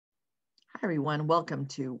Hi everyone, welcome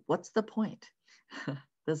to What's the Point?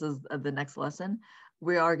 This is the next lesson.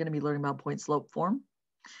 We are going to be learning about point slope form.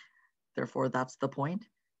 Therefore, that's the point.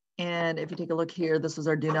 And if you take a look here, this is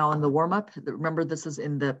our do now in the warm up. Remember, this is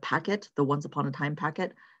in the packet, the Once Upon a Time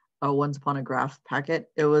packet, Once Upon a Graph packet.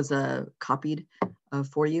 It was copied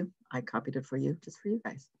for you. I copied it for you, just for you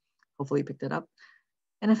guys. Hopefully you picked it up.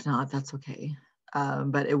 And if not, that's okay.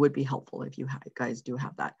 But it would be helpful if you guys do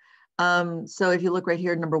have that. So if you look right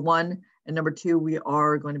here, number 1 and number 2, we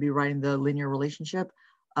are going to be writing the linear relationship.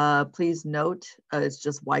 Please note, it's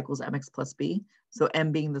just y equals mx plus b. So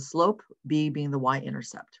m being the slope, b being the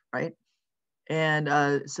y-intercept, right? And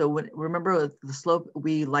remember the slope,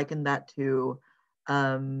 we liken that to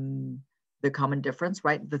the common difference,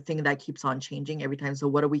 right? The thing that keeps on changing every time. So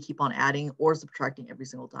what do we keep on adding or subtracting every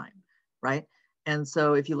single time, right? And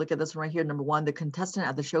so if you look at this one right here, number 1, the contestant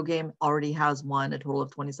at the show game already has won a total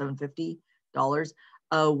of $27.50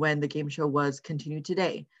 when the game show was continued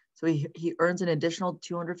today. So he earns an additional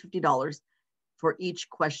 $250 for each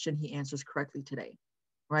question he answers correctly today,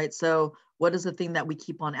 right? So what is the thing that we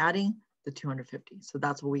keep on adding? The 250. So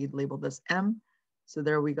that's what we label this M. So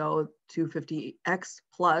there we go, 250x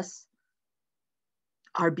plus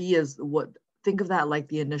our B is what, think of that like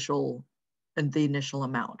the initial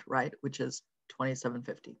amount, right? Which is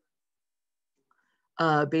 $27.50.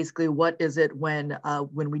 Basically, what is it when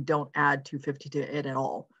we don't add 250 to it at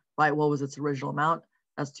all, right? What was its original amount?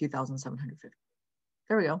 That's 2,750.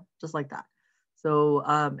 There we go, just like that. So,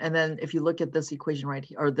 and then if you look at this equation right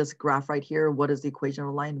here, or this graph right here, what is the equation of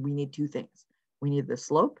a line? We need 2 things. We need the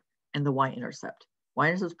slope and the y-intercept.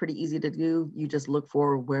 Y-intercept is pretty easy to do. You just look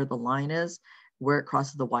for where the line is, where it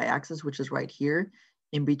crosses the y-axis, which is right here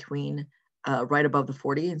in between, right above the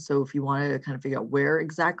 40. And so if you want to kind of figure out where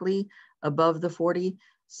exactly above the 40,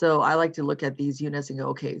 so I like to look at these units and go,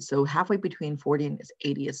 okay, so halfway between 40 and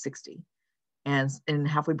 80 is 60. And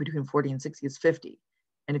halfway between 40 and 60 is 50.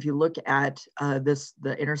 And if you look at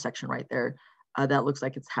the intersection right there, that looks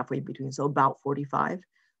like it's halfway between, so about 45.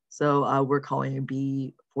 So we're calling it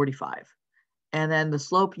B 45. And then the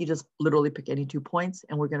slope, you just literally pick any 2 points,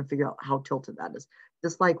 and we're going to figure out how tilted that is.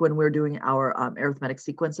 Just like when we're doing our arithmetic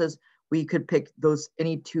sequences, we could pick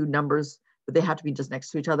any 2 numbers, but they have to be just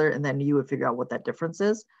next to each other, and then you would figure out what that difference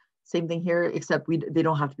is. Same thing here, except they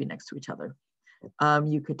don't have to be next to each other.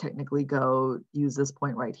 You could technically go use this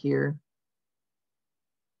point right here.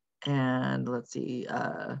 And let's see,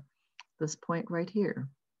 this point right here.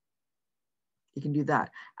 You can do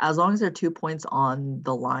that. As long as there are 2 points on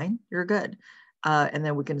the line, you're good. And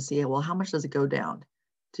then we're going to see, well, how much does it go down?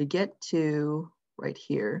 To get to right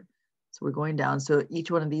here, so we're going down. So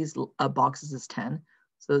each one of these boxes is 10.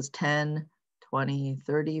 So it's 10, 20,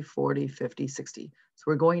 30, 40, 50, 60. So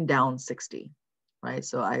we're going down 60, right?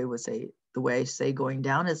 So I would say, the way I say going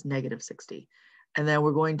down is -60. And then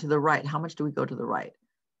we're going to the right. How much do we go to the right?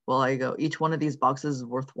 Well, I go, each one of these boxes is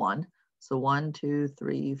worth 1. So 1, 2,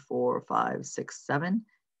 3, 4, 5, 6, 7,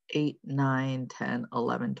 8, 9, 10,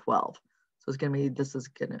 11, 12. So it's going to be,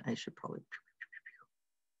 I should probably put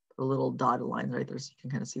a little dotted line right there so you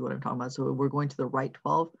can kind of see what I'm talking about. So we're going to the right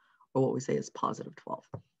 12, or what we say is positive 12.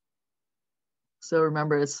 So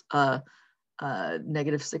remember, it's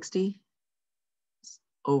 -60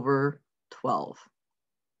 over 12,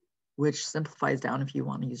 which simplifies down. If you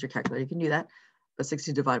want to use your calculator, you can do that. But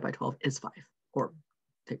 60 divided by 12 is 5, or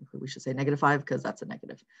technically we should say -5 because that's a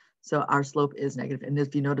negative. So our slope is negative. And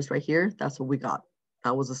if you notice right here, that's what we got.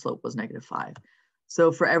 That was the slope, was -5.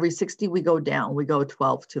 So for every 60 we go down, we go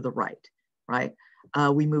 12 to the right, right?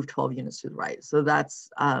 We move 12 units to the right. So that's,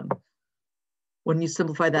 when you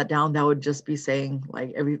simplify that down, that would just be saying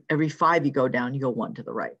like every 5 you go down, you go 1 to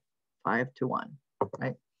the right, 5 to 1,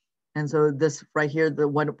 right? And so this right here,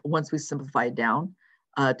 once we simplify it down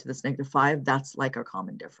to this -5, that's like our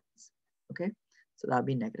common difference, okay? So that would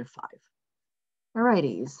be -5. All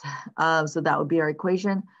righties, so that would be our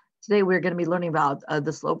equation. Today we're going to be learning about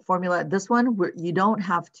the slope formula. This one, you don't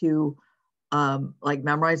have to like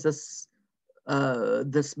memorize this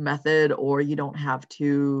this method, or you don't have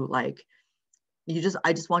to like,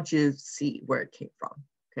 I just want you to see where it came from,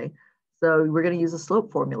 okay? So we're going to use a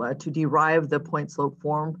slope formula to derive the point slope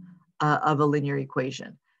form of a linear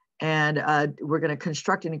equation. And we're going to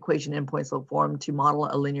construct an equation in point slope form to model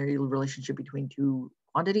a linear relationship between 2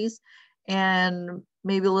 quantities, and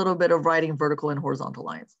maybe a little bit of writing vertical and horizontal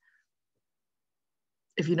lines.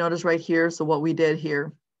 If you notice right here, so what we did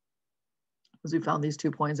here is we found these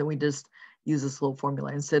 2 points and we just use the slope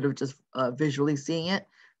formula instead of just visually seeing it.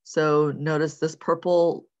 So notice this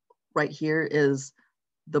purple right here is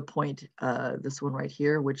the point, this one right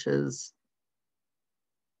here, which is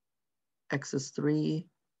x is 3,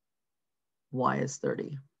 y is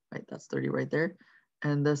 30, right? That's 30 right there.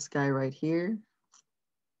 And this guy right here,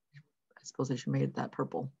 I suppose I should make that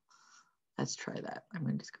purple. Let's try that. I'm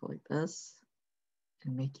going to just go like this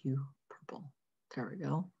and make you purple. There we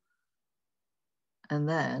go. And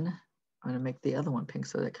then I'm going to make the other one pink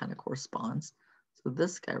so that kind of corresponds. So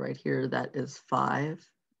this guy right here, that is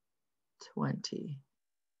 520,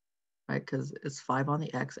 right? Because it's 5 on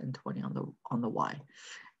the X and 20 on the Y.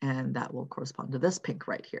 And that will correspond to this pink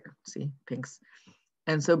right here. See, pinks.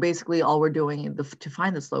 And so basically all we're doing to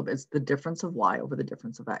find the slope is the difference of Y over the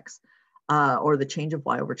difference of X, or the change of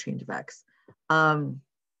Y over change of X. And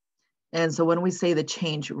so when we say the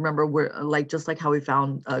change, remember, we're like, just like how we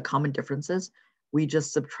found common differences, we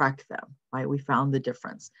just subtract them, right? We found the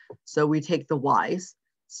difference. So we take the Y's.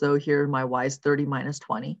 So here my Y is 30 minus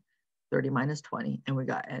 20, 30 minus 20, and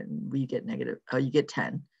we get negative, you get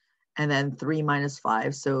 10. And then 3 minus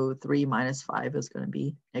 5, so 3 minus 5 is going to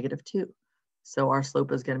be negative 2. So our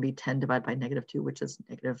slope is going to be 10 divided by negative 2, which is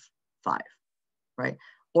negative 5, right?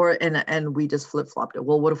 Or, and we just flip-flopped it.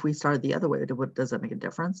 Well, what if we started the other way? Does that make a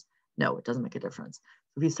difference? No, it doesn't make a difference.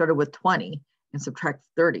 If you started with 20 and subtract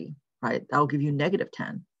 30, right, that'll give you negative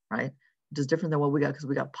 10, right? Which is different than what we got because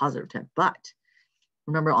we got positive 10. But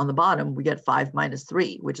remember on the bottom, we get 5 minus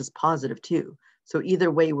 3, which is positive 2. So either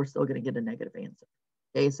way, we're still going to get a negative answer.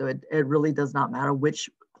 Okay, so it really does not matter which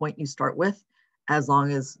point you start with, as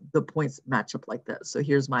long as the points match up like this. So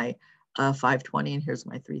here's my 520 and here's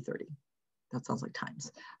my 330. That sounds like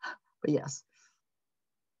times, but yes.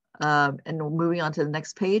 And moving on to the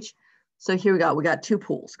next page. So here we got 2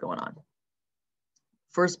 pools going on.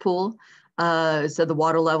 First pool, said the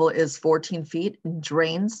water level is 14 feet and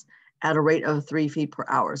drains at a rate of 3 feet per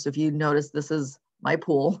hour. So if you notice, this is my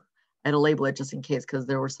pool. I had to label it just in case, because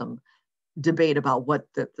there were some debate about what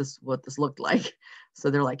this looked like. So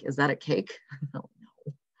they're like, is that a cake? No.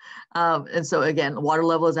 And so again, water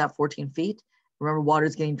level is at 14 feet. Remember, water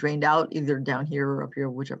is getting drained out either down here or up here,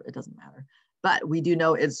 whichever, it doesn't matter. But we do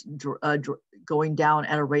know it's going down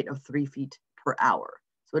at a rate of 3 feet per hour.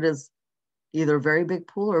 So it is either a very big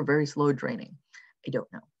pool or very slow draining. I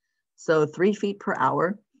don't know. So 3 feet per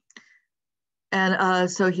hour. And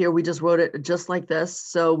so here we just wrote it just like this.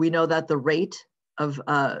 So we know that the rate of,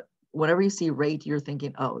 whenever you see rate, you're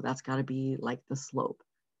thinking, oh, that's got to be like the slope.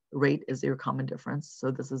 Rate is your common difference. So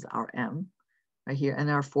this is our M right here. And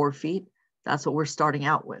our 4 feet, that's what we're starting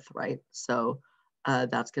out with, right? So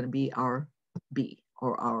that's going to be our B,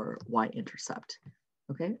 or our y-intercept.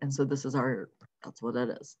 Okay, and so this is that's what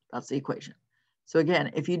it is. That's the equation. So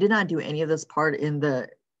again, if you did not do any of this part in the,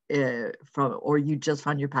 or you just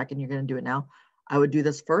found your packet and you're going to do it now, I would do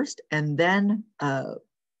this first and then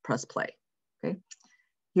press play. Okay.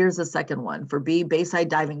 Here's the second one for B, Bayside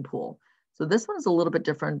Diving Pool. So this one is a little bit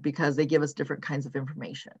different because they give us different kinds of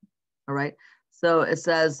information. All right. So it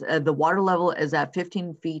says the water level is at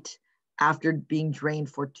 15 feet after being drained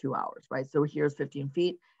for 2 hours, right? So here's 15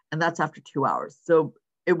 feet and that's after 2 hours. So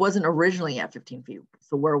it wasn't originally at 15 feet.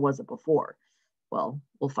 So where was it before? Well,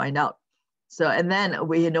 we'll find out. So, and then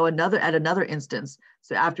we know at another instance,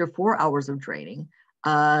 so after 4 hours of draining,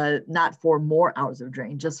 not 4 more hours of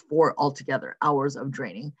draining, just 4 altogether hours of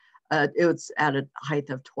draining, it's at a height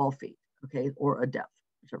of 12 feet, okay, or a depth,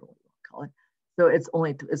 whichever one you want to call it. So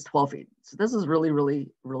it's 12 feet. So this is really,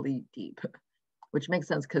 really, really deep, which makes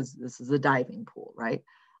sense because this is a diving pool, right?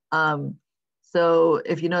 So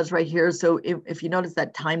if you notice right here, so if you notice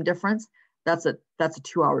that time difference, that's a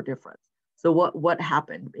 2 hour difference. So what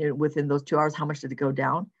happened within those 2 hours? How much did it go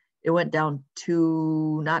down? It went down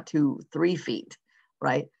not to 3 feet,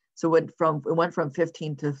 right? So it went from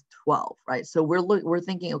 15 to 12, right? So we're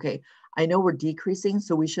thinking, okay, I know we're decreasing,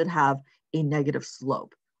 so we should have a negative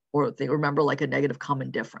slope, or remember like a negative common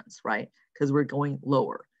difference, right? Because we're going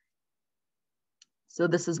lower. So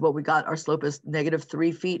this is what we got. Our slope is negative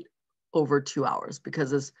 3 feet over 2 hours,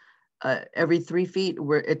 because it's every 3 feet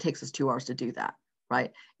it takes us 2 hours to do that.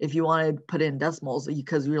 Right? If you want to put in decimals,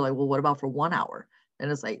 because you're like, well, what about for 1 hour? And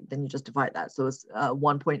it's like, then you just divide that. So it's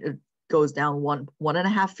 1 point, it goes down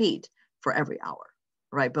 1.5 feet for every hour,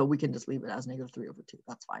 right? But we can just leave it as negative 3 over 2.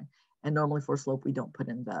 That's fine. And normally for slope, we don't put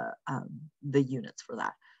in the units for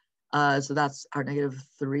that. So that's our negative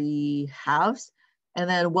 3 halves. And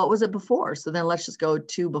then what was it before? So then let's just go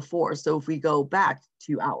to before. So if we go back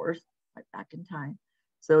 2 hours, right back in time,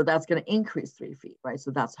 so that's going to increase 3 feet, right?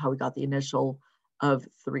 So that's how we got the initial of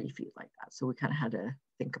 3 feet like that. So we kind of had to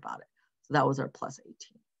think about it. So that was our plus 18.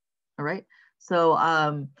 All right. So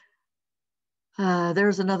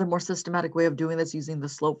there's another more systematic way of doing this using the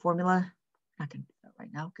slope formula. I'm not going to do that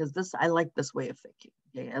right now because I like this way of thinking.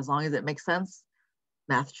 Okay. As long as it makes sense,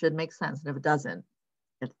 math should make sense. And if it doesn't,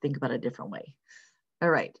 have to think about it a different way. All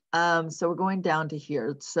right, so we're going down to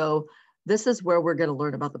here. So this is where we're going to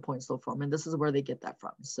learn about the point slope form, and this is where they get that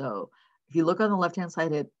from. So if you look on the left-hand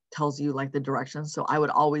side, it tells you like the directions. So I would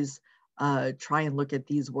always try and look at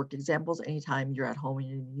these work examples anytime you're at home and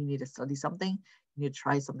you need to study something, you need to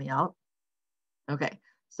try something out. Okay,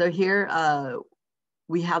 so here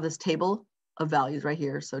we have this table of values right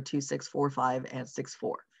here. So 2, 6, 4, 5, and 6,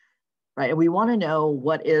 4, right? And we want to know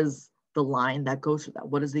what is the line that goes through that.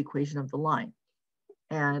 What is the equation of the line?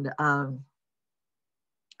 And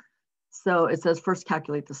so it says first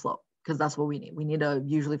calculate the slope, because that's what we need. We need to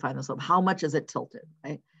usually find the slope. How much is it tilted,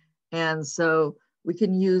 right? And so we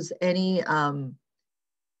can use any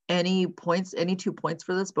points, any 2 points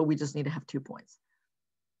for this, but we just need to have 2 points.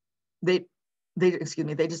 They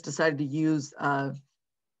just decided to use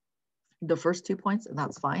the first 2 points, and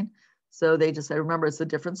that's fine. So they just said, remember, it's the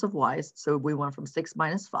difference of y's. So we went from 6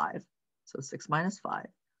 minus 5. So 6 minus 5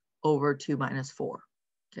 over 2 minus 4.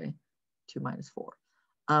 Okay, 2 minus 4.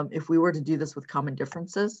 If we were to do this with common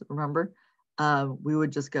differences, remember, we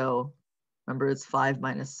would just go, remember, it's 5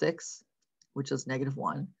 minus 6, which is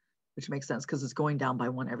 -1, which makes sense because it's going down by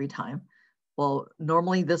 1 every time. Well,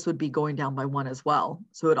 normally this would be going down by 1 as well.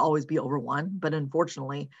 So it'd always be over 1. But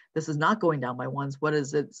unfortunately, this is not going down by 1s. What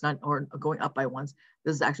is it? It's not, or going up by 1s.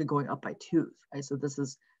 This is actually going up by 2s, right? So this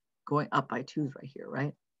is going up by 2s right here,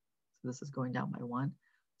 right? So this is going down by 1.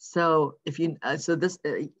 So if you, so this,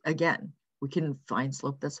 again, we can find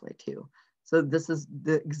slope this way too. So this is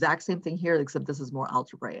the exact same thing here, except this is more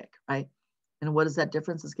algebraic, right? And what is that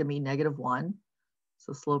difference? It's going to be -1.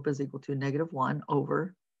 So slope is equal to -1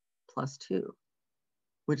 over +2,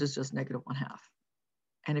 which is just -1/2.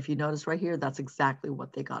 And if you notice right here, that's exactly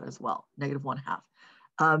what they got as well, -1/2.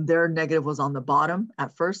 Their negative was on the bottom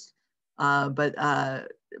at first, but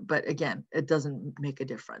again, it doesn't make a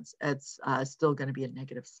difference. It's still going to be a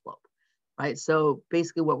negative slope, right? So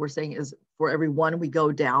basically what we're saying is for every 1 we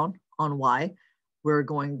go down on y, we're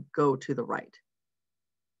going to go to the right,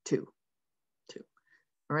 2,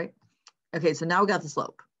 all right? Okay, so now we got the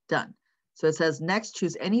slope, done. So it says next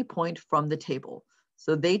choose any point from the table.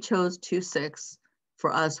 So they chose 2, 6.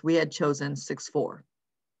 For us, we had chosen 6, 4.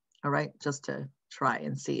 All right, just to try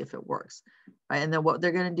and see if it works. Right, and then what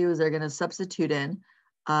they're going to do is they're going to substitute in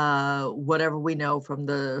whatever we know from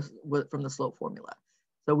the slope formula.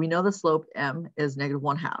 So we know the slope m is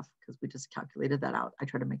 -1/2 because we just calculated that out. I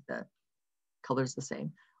try to make the colors the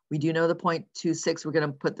same. We do know the point 2, 6. We're going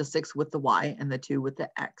to put the 6 with the y and the 2 with the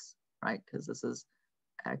x, right? Because this is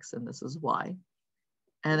x and this is y.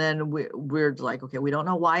 And then we're like, okay, we don't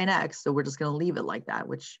know y and x, so we're just going to leave it like that,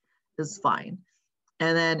 which is fine.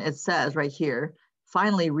 And then it says right here,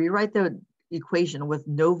 finally, rewrite the equation with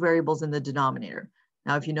no variables in the denominator.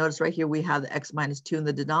 Now, if you notice right here, we have the x minus 2 in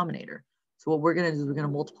the denominator. So what we're going to do is we're going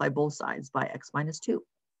to multiply both sides by x minus 2.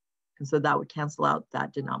 And so that would cancel out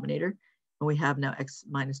that denominator. And we have now x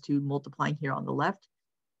minus 2 multiplying here on the left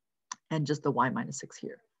and just the y minus 6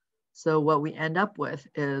 here. So what we end up with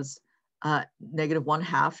is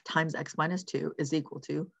 -1/2 times x minus 2 is equal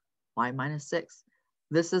to y minus 6.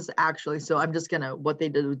 This is actually, so I'm just gonna, what they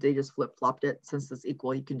did was they just flip-flopped it. Since it's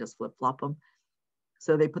equal, you can just flip-flop them.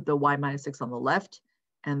 So they put the y minus 6 on the left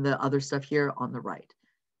and the other stuff here on the right.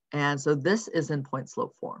 And so this is in point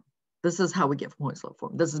slope form. This is how we get point slope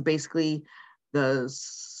form. This is basically the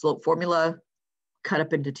slope formula cut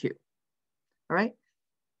up into 2. All right.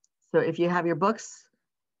 So if you have your books,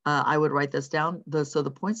 I would write this down. So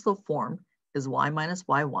the point slope form is y minus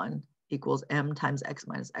y1 equals m times x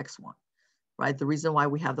minus x1, right? The reason why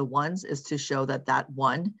we have the 1s is to show that that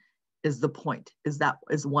 1 is the point, is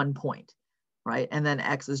 1 point, right? And then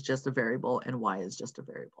x is just a variable and y is just a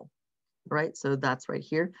variable, right? So that's right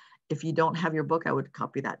here. If you don't have your book, I would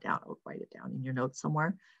copy that down. I would write it down in your notes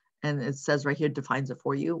somewhere. And it says right here, defines it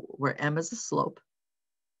for you, where m is the slope,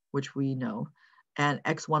 which we know, and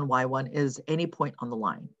x1, y1 is any point on the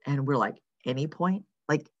line. And we're like, any point?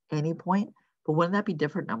 Like any point? But wouldn't that be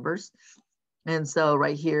different numbers? And so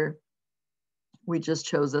right here, we just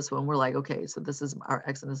chose this one. We're like, okay, so this is our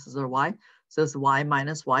x and this is our y. So it's y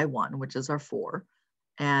minus y1, which is our 4.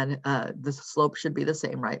 And the slope should be the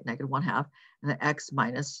same, right? -1/2. And then x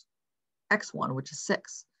minus x1, which is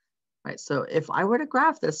 6, right? So if I were to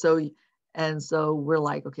graph this, so we're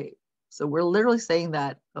like, okay, so we're literally saying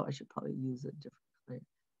that, oh, I should probably use it differently.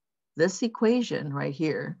 This equation right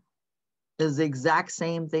here is the exact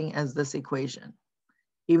same thing as this equation.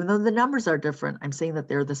 Even though the numbers are different, I'm saying that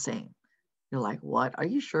they're the same. You're like, what? Are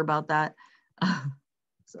you sure about that?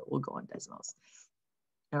 So we'll go on Desmos.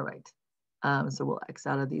 All right. So we'll X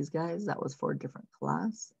out of these guys. That was for a different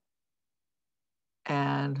class.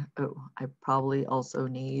 And oh, I probably also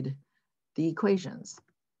need the equations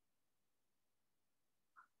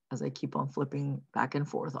as I keep on flipping back and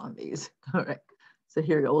forth on these. All right, so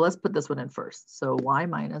here we go. Well, let's put this one in first. So y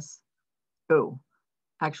minus, oh,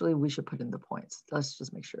 actually we should put in the points. Let's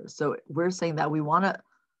just make sure. So we're saying that we want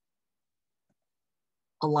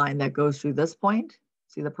a line that goes through this point.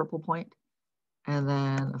 See the purple point? And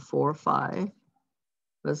then 4, 5,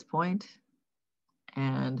 this point,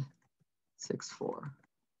 and 6, 4,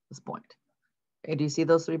 this point. Okay, do you see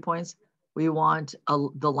those 3 points? We want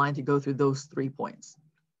the line to go through those 3 points.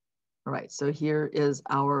 All right, so here is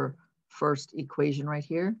our first equation right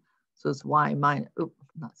here. So it's y minus, oops,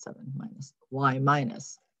 not 7 minus, y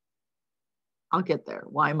minus, I'll get there,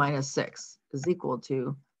 y minus 6 is equal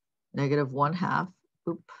to negative 1/2,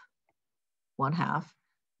 oop, 1/2.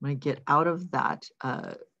 I'm going to get out of that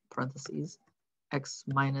parentheses, x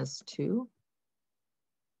minus 2.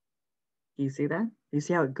 Do you see that? Do you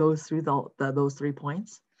see how it goes through those 3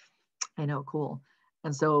 points? I know, cool.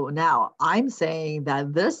 And so now I'm saying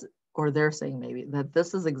that this, or they're saying maybe, that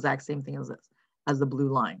this is the exact same thing as this, as the blue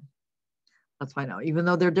line. Let's find out. Even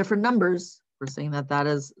though they're different numbers, we're saying that that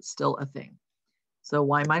is still a thing. So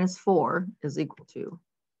y minus 4 is equal to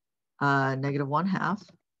negative 1/2.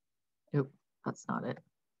 Nope, that's not it.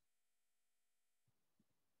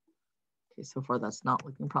 Okay, so far that's not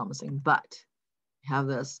looking promising, but we have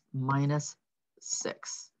this minus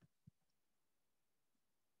 6.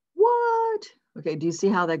 What? Okay, do you see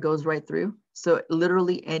how that goes right through? So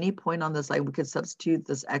literally any point on this line, we could substitute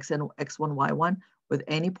this x and x1, y1 with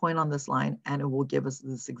any point on this line, and it will give us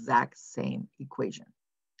this exact same equation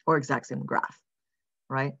or exact same graph,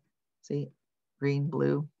 right? See, green,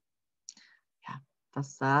 blue. Yeah,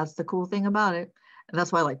 that's the cool thing about it. And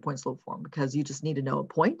that's why I like point slope form, because you just need to know a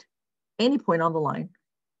point, any point on the line,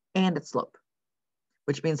 and its slope,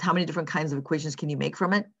 which means how many different kinds of equations can you make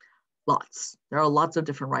from it? Lots. There are lots of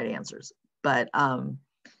different right answers, but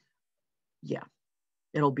yeah,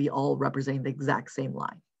 it'll be all representing the exact same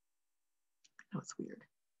line. I know it's weird,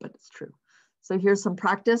 but it's true. So here's some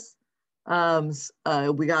practice. We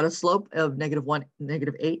got a slope of -1,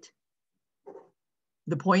 -8.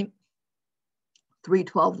 The point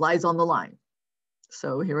 312 lies on the line.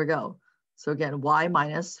 So here we go. So again, y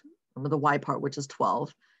minus, remember the y part, which is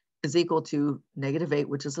 12, is equal to -8,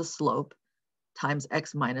 which is a slope, times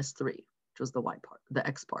x minus 3, which was the y part, the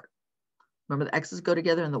x part. Remember the x's go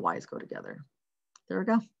together and the y's go together. There we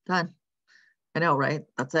go, done. I know, right?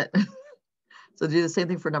 That's it. So do the same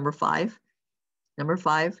thing for number 5. Number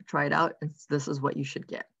 5, try it out. And this is what you should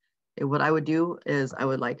get. Okay, what I would do is I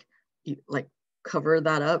would like cover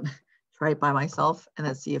that up, try it by myself, and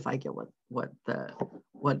then see if I get what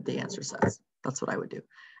the answer says. That's what I would do.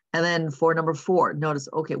 And then for number 4, notice,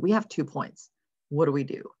 okay, we have 2 points. What do we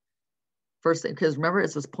do? First thing, because remember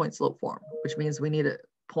it's this point slope form, which means we need a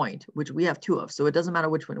point, which we have 2 of. So it doesn't matter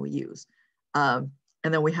which one we use. And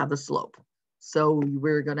then we have the slope. So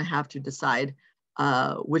we're going to have to decide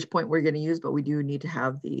which point we're going to use, but we do need to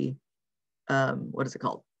have the, what is it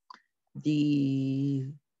called?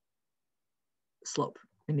 The slope.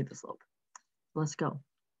 We need the slope. Let's go.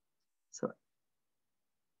 So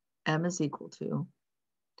m is equal to,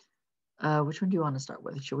 which one do you want to start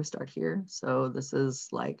with? Should we start here? So this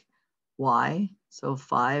is like y, so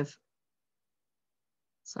 5.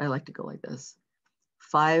 So I like to go like this.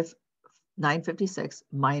 956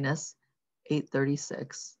 minus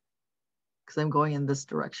 836, because I'm going in this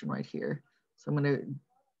direction right here. So I'm going to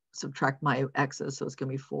subtract my x's. So it's going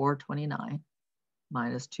to be 429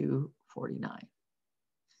 minus 249.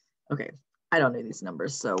 Okay, I don't know these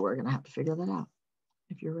numbers, so we're going to have to figure that out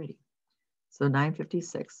if you're ready. So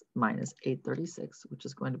 956 minus 836, which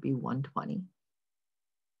is going to be 120,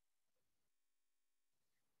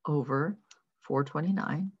 over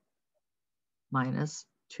 429 minus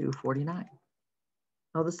 249.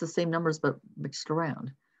 Oh, this is the same numbers, but mixed around.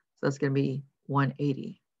 So that's going to be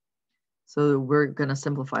 180. So we're going to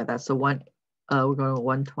simplify that. So we're going to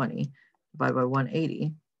 120 divided by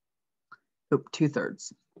 180. Oop,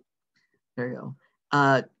 2/3. There you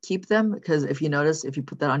go. Keep them, because if you notice, if you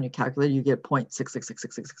put that on your calculator, you get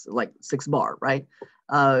 0.66666, like 6 bar, right?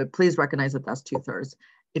 Please recognize that that's 2/3.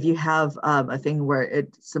 If you have a thing where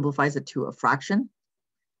it simplifies it to a fraction,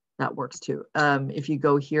 that works too. If you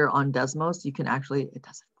go here on Desmos, you can actually, it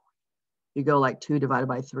doesn't. You go like 2 divided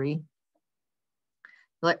by 3. You're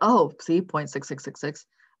like, oh, see, 0.6666.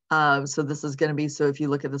 So this is going to be, so if you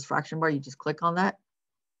look at this fraction bar, you just click on that.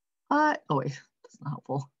 Oh wait, that's not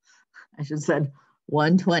helpful. I should have said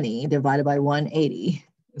 120 divided by 180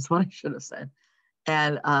 is what I should have said.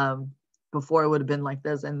 And before it would have been like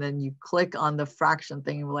this, and then you click on the fraction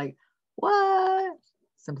thing and you're like, what?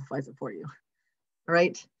 simplifies it for you. All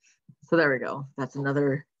right, so there we go. That's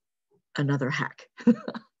another hack.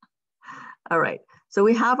 All right, so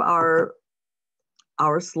we have our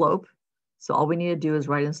slope. So all we need to do is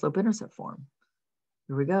write in slope-intercept form.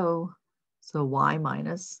 Here we go. So y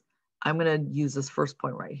minus, I'm going to use this first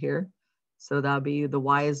point right here. So that would be the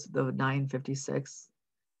y is the 956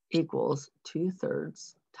 equals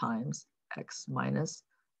 2/3 times x minus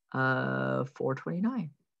 429.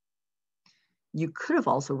 You could have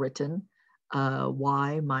also written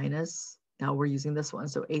y minus, now we're using this one,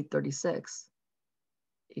 so 836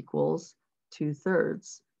 equals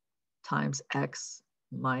 2/3 times x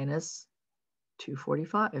minus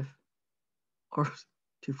 245 or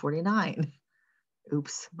 249.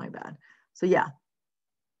 Oops, my bad. So yeah,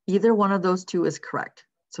 either one of those two is correct.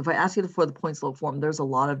 So if I ask you for the point slope form, there's a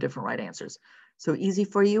lot of different right answers. So easy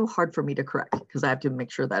for you, hard for me to correct because I have to make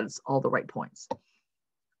sure that it's all the right points.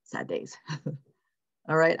 Sad days.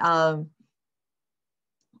 All right,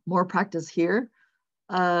 more practice here.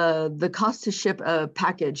 The cost to ship a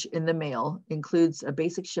package in the mail includes a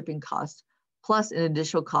basic shipping cost plus an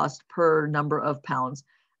additional cost per number of pounds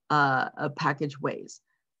a package weighs.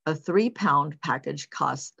 A 3-pound package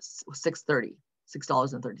costs $6.30.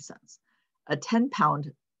 A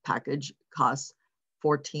 10-pound package costs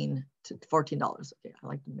 $14. Okay, I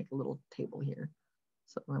like to make a little table here.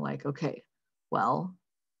 So we're like, okay, well,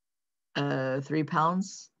 3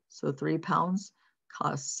 pounds. So 3 pounds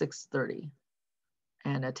costs $6.30,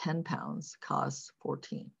 and a 10 pounds costs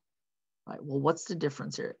 14. Right. Well, what's the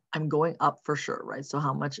difference here? I'm going up for sure, right? So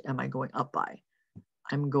how much am I going up by?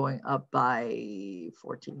 I'm going up by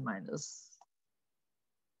 14 minus.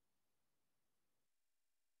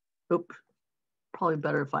 Oop. Probably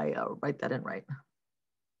better if I write that in right.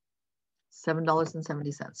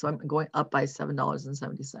 $7.70. So I'm going up by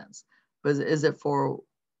 $7.70. But is it for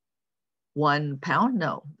 1 pound?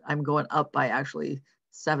 No, I'm going up by actually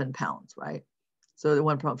 7 pounds, right? So it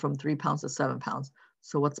went from 3 pounds to 7 pounds.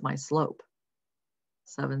 So what's my slope?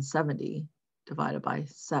 770 divided by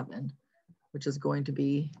 7, which is going to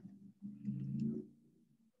be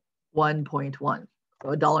 1.1, so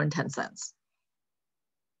 $1.10.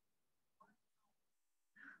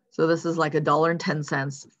 So this is like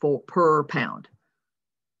 $1.10 per pound.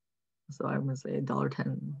 So I'm going to say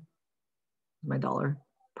 $1.10, my dollar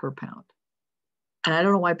per pound. And I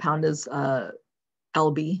don't know why pound is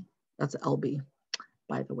LB. That's LB,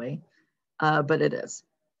 by the way, but it is.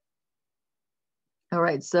 All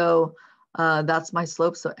right, so that's my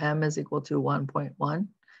slope. So m is equal to 1.1.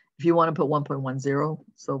 If you want to put 1.10,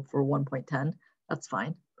 so for 1.10, that's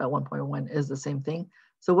fine. But 1.1 is the same thing.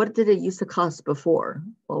 So what did it used to cost before?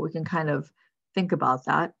 Well, we can kind of think about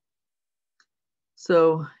that.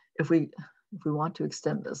 So if we want to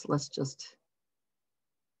extend this, let's just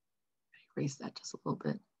erase that just a little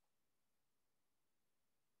bit.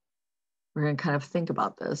 We're going to kind of think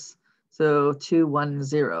about this. So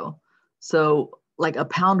 210. So like a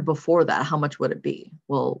pound before that, how much would it be?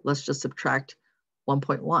 Well, let's just subtract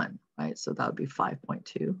 1.1, right? So that would be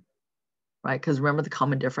 5.2, right? Because remember the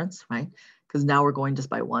common difference, right? Because now we're going just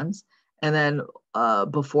by ones. And then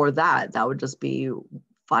before that, that would just be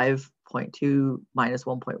 5.2 minus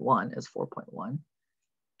 1.1 is 4.1.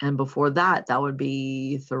 And before that, that would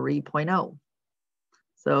be 3.0.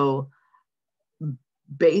 So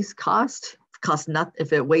base cost not,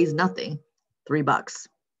 if it weighs nothing, $3.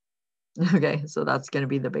 Okay, so that's going to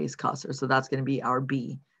be the base cost. So that's going to be our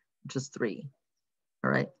B, which is 3. All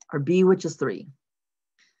right, our B, which is 3.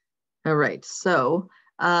 All right, so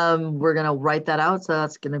we're going to write that out. So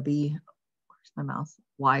that's going to be, where's my mouse?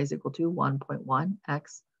 Y is equal to 1.1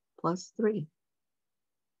 x plus 3.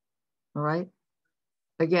 All right.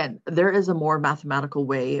 Again, there is a more mathematical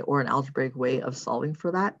way or an algebraic way of solving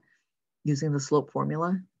for that using the slope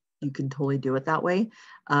formula. You can totally do it that way.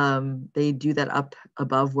 They do that up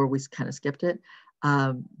above where we kind of skipped it.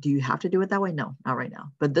 Do you have to do it that way? No, not right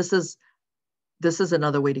now. But this is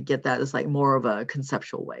another way to get that. It's like more of a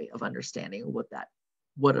conceptual way of understanding what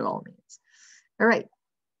it all means. All right,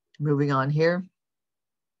 moving on here.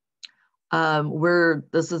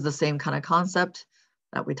 This is the same kind of concept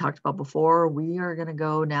that we talked about before. We are going to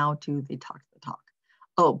go now to the talk.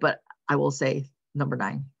 Oh, but I will say number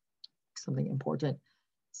 9, something important.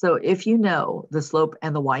 So if you know the slope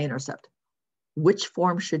and the y-intercept, which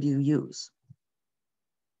form should you use?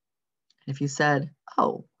 If you said,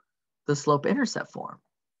 oh, the slope-intercept form,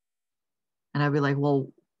 and I'd be like,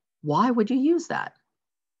 well, why would you use that?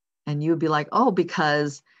 And you would be like, oh,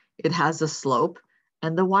 because it has the slope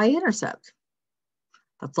and the y-intercept.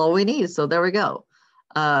 That's all we need. So there we go.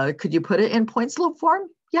 Could you put it in point slope form?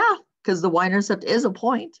 Yeah, because the y-intercept is a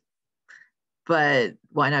point. but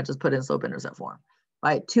why not just put it in slope-intercept form,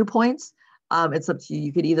 right? 2 points, it's up to you.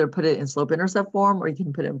 You could either put it in slope-intercept form or you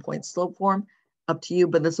can put it in point-slope form, up to you.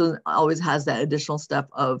 But this one always has that additional step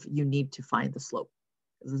of you need to find the slope.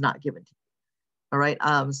 This is not given to you. All right,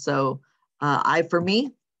 for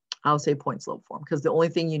me, I'll say point-slope form because the only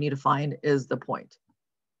thing you need to find is the point.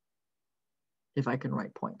 If I can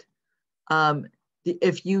write point.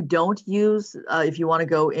 If you don't use, if you want to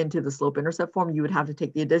go into the slope-intercept form, you would have to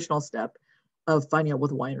take the additional step of finding out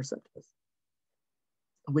what the y-intercept is,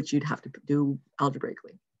 which you'd have to do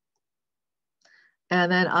algebraically.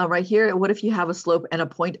 And then right here, what if you have a slope and a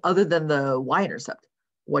point other than the y-intercept?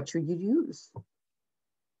 What should you use?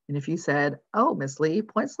 And if you said, oh, Miss Lee,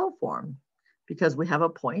 point-slope form, because we have a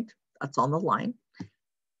point that's on the line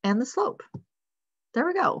and the slope. There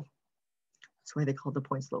we go. That's why they call it the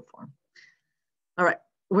point-slope form. All right,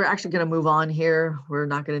 we're actually going to move on here. We're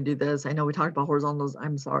not going to do this. I know we talked about horizontals.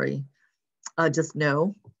 I'm sorry. Just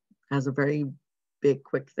know, as a very big,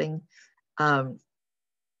 quick thing, I'm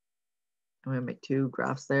going to make 2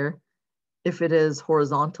 graphs there. If it is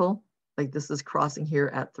horizontal, like this is crossing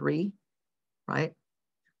here at 3, right?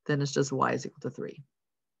 Then it's just y is equal to 3.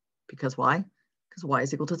 Because why? Because y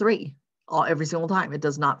is equal to 3 every single time. It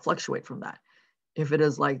does not fluctuate from that. If it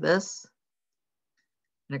is like this,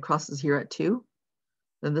 and it crosses here at 2,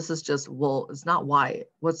 then this is just, well, it's not y.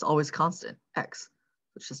 What's always constant? X.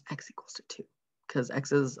 It's just x equals to 2 because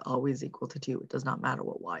x is always equal to 2. It does not matter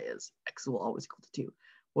what y is. X will always equal to 2.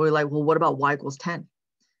 We're like, well, what about y equals 10?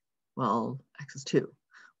 Well, x is 2.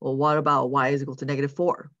 Well, what about y is equal to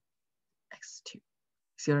 -4? X is 2.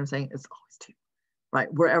 See what I'm saying? It's always 2,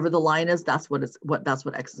 right? Wherever the line is, that's what x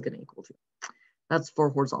is going to equal to. That's for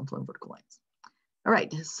horizontal and vertical lines. All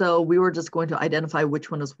right, so we were just going to identify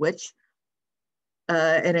which one is which.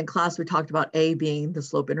 And in class, we talked about A being the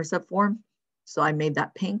slope-intercept form. So I made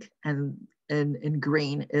that pink, and in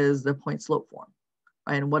green is the point-slope form.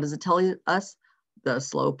 Right? And what does it tell us? The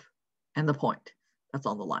slope and the point. That's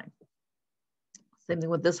on the line. Same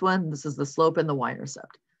thing with this one. This is the slope and the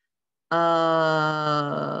y-intercept.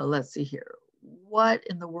 Let's see here. What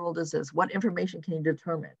in the world is this? What information can you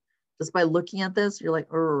determine? Just by looking at this, you're like,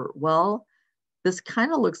 well, this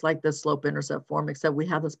kind of looks like the slope-intercept form, except we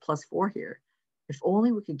have this +4 here. If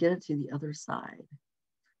only we could get it to the other side.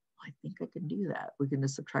 I think I can do that. We can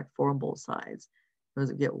just subtract 4 on both sides. We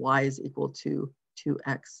get y is equal to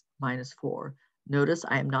 2x minus 4. Notice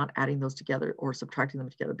I am not adding those together or subtracting them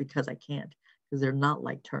together because I can't, because they're not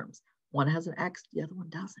like terms. One has an x, the other one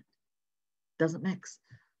doesn't. Doesn't mix.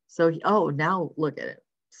 So, oh, now look at it.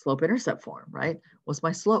 Slope-intercept form, right? What's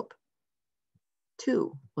my slope?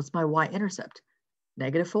 2. What's my y-intercept?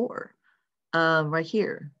 -4. Right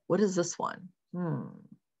here, what is this one?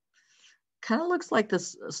 Kind of looks like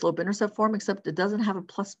this slope-intercept form, except it doesn't have a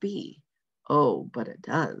 +b. Oh, but it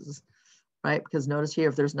does, right? Because notice here,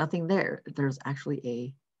 if there's nothing there, there's actually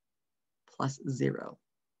a +0.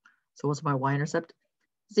 So what's my y-intercept?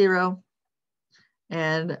 0.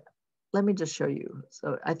 And let me just show you.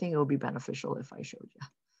 So I think it will be beneficial if I showed you.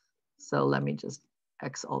 So let me just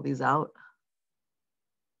X all these out.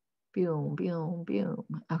 Boom, boom,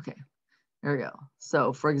 boom. Okay, there we go.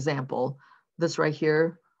 So for example, this right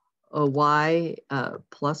here, y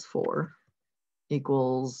 +4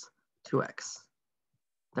 equals 2x.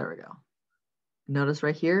 There we go. Notice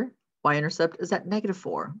right here, y-intercept is at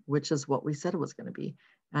 -4, which is what we said it was going to be.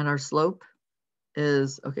 And our slope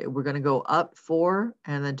is, okay, we're going to go up 4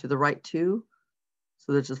 and then to the right 2.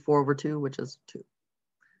 So there's just 4 over 2, which is 2,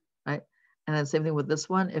 right? And then same thing with this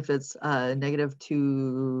one. If it's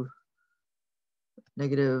 -2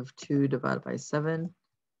 divided by 7,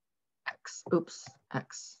 x, oops,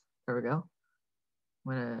 x, there we go.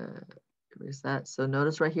 I'm gonna erase that. So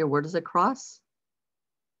notice right here, where does it cross?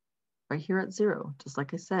 Right here at 0, just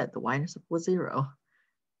like I said, the y-intercept was 0,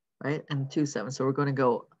 right? And 2, 7, so we're gonna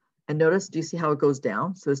go, and notice, do you see how it goes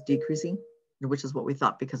down? So it's decreasing, which is what we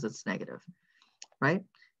thought because it's negative, right?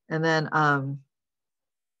 And then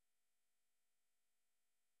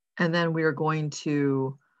we are going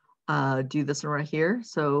to do this one right here.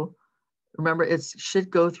 So remember, it should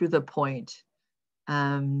go through the point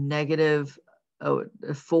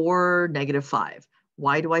 -4, -5.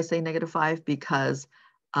 Why do I say -5? Because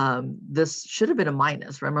this should have been a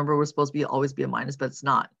minus. Remember, we're supposed to always be a minus, but it's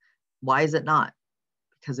not. Why is it not?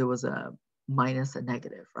 Because it was a minus a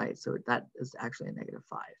negative, right? So that is actually a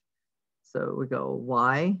 -5. So we go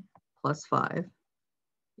y +5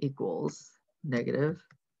 equals -x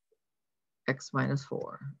minus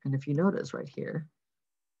 4. And if you notice right here,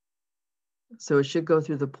 so it should go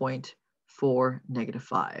through the point 4,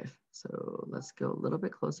 -5. So let's go a little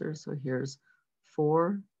bit closer. So here's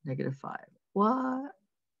 4, -5. What?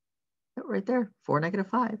 Right there, 4,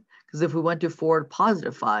 -5. Because if we went to 4,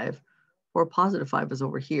 +5, 4, +5 is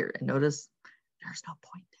over here. And notice there's no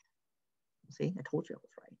point there. See, I told you I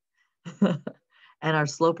was right. And our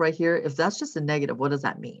slope right here, if that's just a negative, what does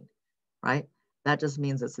that mean? Right? That just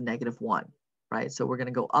means it's a -1, right? So we're going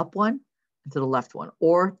to go up 1 and to the left 1,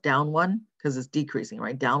 or down 1 because it's decreasing,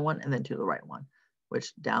 right? Down 1 and then to the right 1,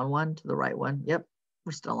 which down 1 to the right 1. Yep,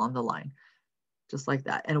 we're still on the line, just like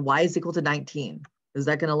that. And y is equal to 19. Is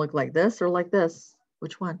that going to look like this or like this?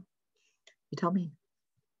 Which one? You tell me.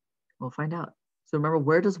 We'll find out. So remember,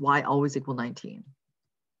 where does y always equal 19?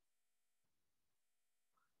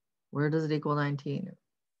 Where does it equal 19?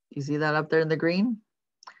 You see that up there in the green?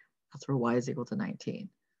 That's where y is equal to 19.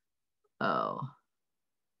 Oh.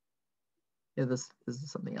 Yeah, this is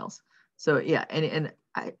something else. So yeah, and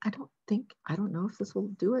I don't know if this will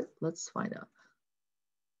do it. Let's find out.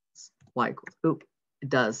 Y equals, oop, it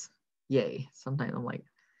does. Yay. Sometimes I'm like,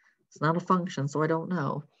 it's not a function, so I don't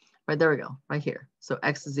know. Right, there we go, right here. So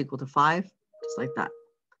x is equal to 5, just like that,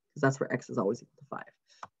 because that's where x is always equal to 5.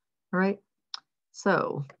 All right,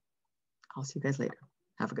 so I'll see you guys later.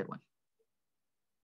 Have a good one.